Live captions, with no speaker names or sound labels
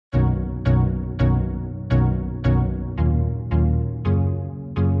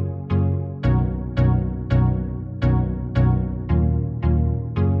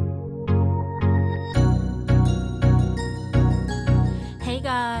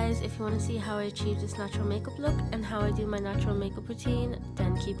guys, if you want to see how I achieve this natural makeup look and how I do my natural makeup routine,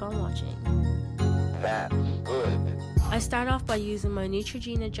 then keep on watching. That's good. I start off by using my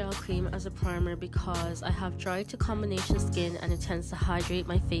Neutrogena gel cream as a primer because I have dry to combination skin and it tends to hydrate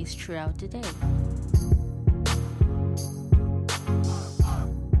my face throughout the day.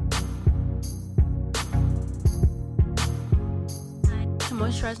 To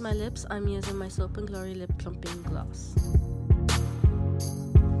moisturize my lips, I'm using my Soap & Glory Lip Plumping Gloss.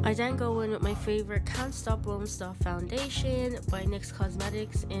 I then go in with my favorite Can't Stop Won't Stop foundation by NYX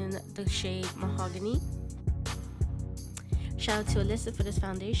Cosmetics in the shade Mahogany. Shout out to Alyssa for this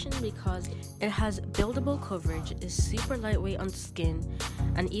foundation because it has buildable coverage, is super lightweight on the skin,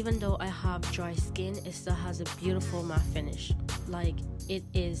 and even though I have dry skin, it still has a beautiful matte finish. Like, it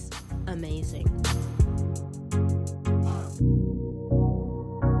is amazing.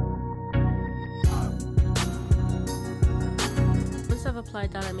 Once I've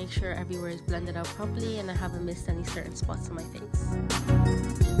applied that, I make sure everywhere is blended out properly and I haven't missed any certain spots on my face.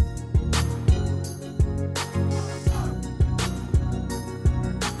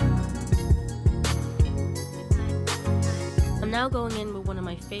 Now going in with one of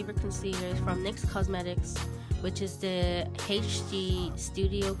my favorite concealers from NYX Cosmetics, which is the HD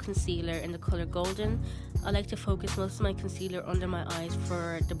Studio Concealer in the color Golden. I like to focus most of my concealer under my eyes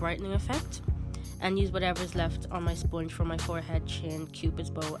for the brightening effect and use whatever's left on my sponge for my forehead, chin, cupid's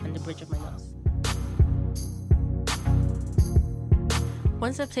bow and the bridge of my nose.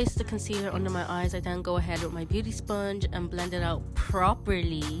 Once I've placed the concealer under my eyes, I then go ahead with my beauty sponge and blend it out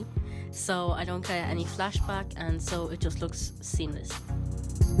properly so I don't get any flashback and so it just looks seamless.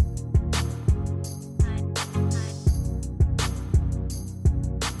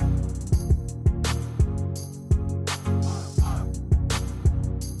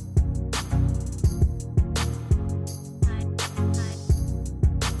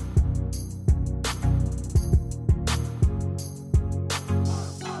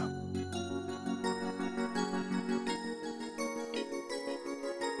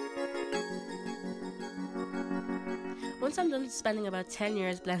 Once I'm done spending about 10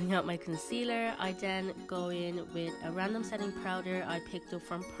 years blending out my concealer, I then go in with a random setting powder I picked up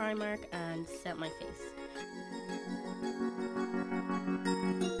from Primark and set my face.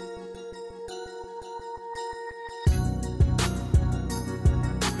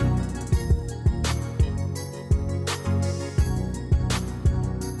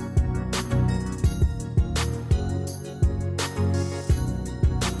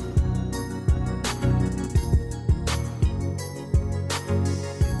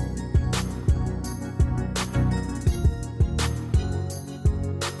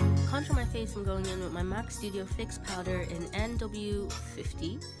 I'm going in with my MAC Studio Fix powder in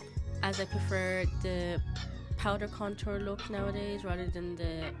NW50 as I prefer the powder contour look nowadays rather than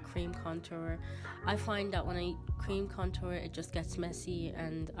the cream contour. I find that when I cream contour it just gets messy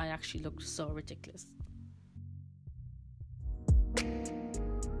and I actually look so ridiculous.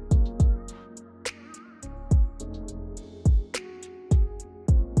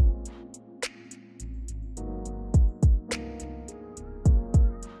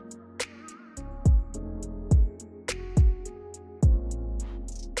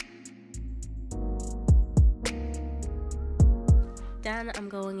 Then I'm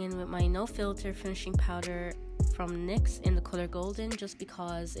going in with my No Filter finishing powder from NYX in the color Golden just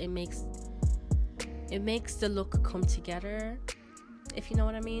because it makes the look come together, if you know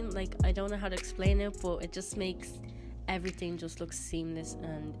what I mean. Like, I don't know how to explain it, but it just makes everything just look seamless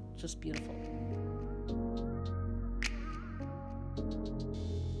and just beautiful.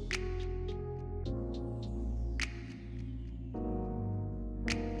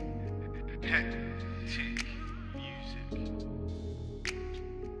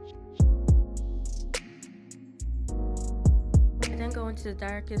 Then go into the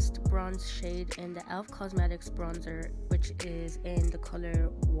darkest bronze shade in the e.l.f. Cosmetics bronzer, which is in the color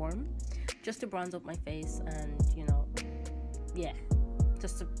Warm, just to bronze up my face and, you know, yeah,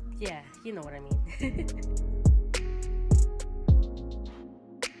 you know what I mean.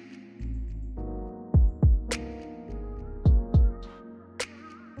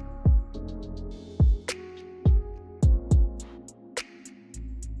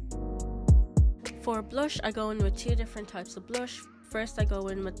 For blush, I go in with two different types of blush. First, I go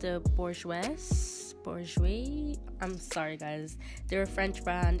in with the Bourjois. I'm sorry, guys. They're a French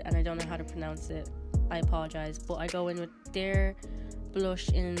brand, and I don't know how to pronounce it. I apologize. But I go in with their blush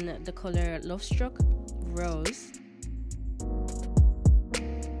in the color Love Struck Rose.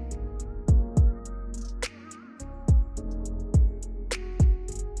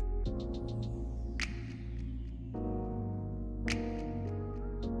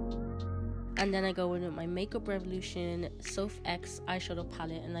 And then I go in with my Makeup Revolution Soph X eyeshadow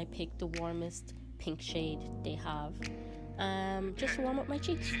palette, and I pick the warmest pink shade they have, just to warm up my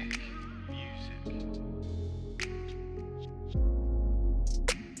cheeks.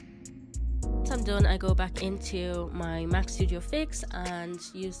 Once I'm done, I go back into my MAC Studio Fix and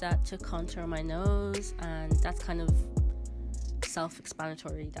use that to contour my nose, and that's kind of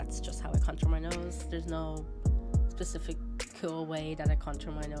self-explanatory. That's just how I contour my nose. There's no specific cool way that I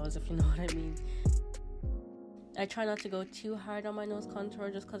contour my nose, if you know what I mean. I try not to go too hard on my nose contour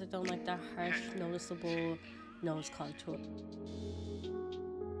just because I don't like that harsh, noticeable nose contour.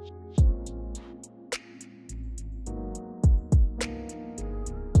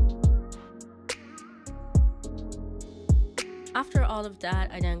 After all of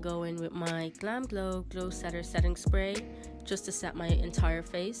that, I then go in with my Glam Glow Glow Setter setting spray just to set my entire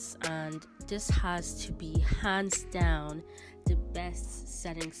face, and this has to be hands down the best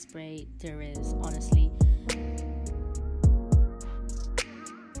setting spray there is, honestly.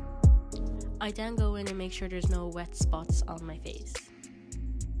 I then go in and make sure there's no wet spots on my face.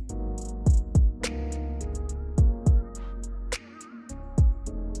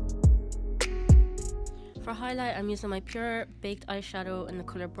 For highlight, I'm using my Pure Baked eyeshadow in the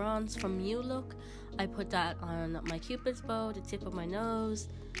color Bronze from New Look. I put that on my Cupid's bow, the tip of my nose,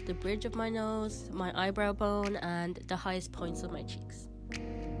 the bridge of my nose, my eyebrow bone, and the highest points of my cheeks.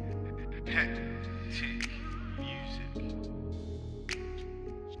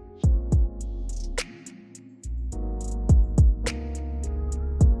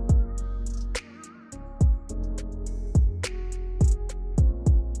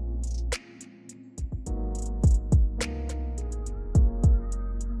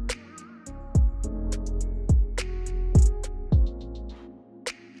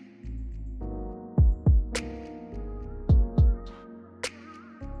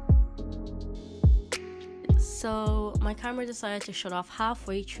 So my camera decided to shut off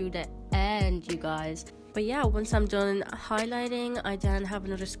halfway through the end, you guys. But yeah, once I'm done highlighting, I then have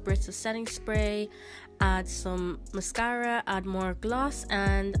another spritz of setting spray, add some mascara, add more gloss,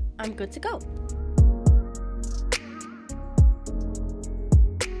 and I'm good to go.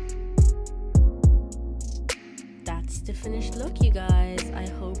 That's the finished look, you guys. I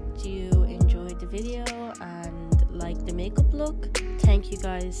hope you enjoyed the video and liked the makeup look. Thank you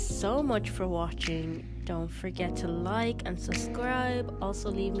guys so much for watching. Don't forget to like and subscribe. Also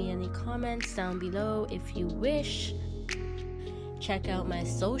leave me any comments down below if you wish. Check out my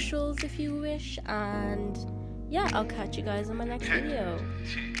socials if you wish. And yeah, I'll catch you guys in my next video.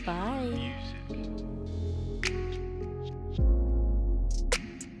 Bye.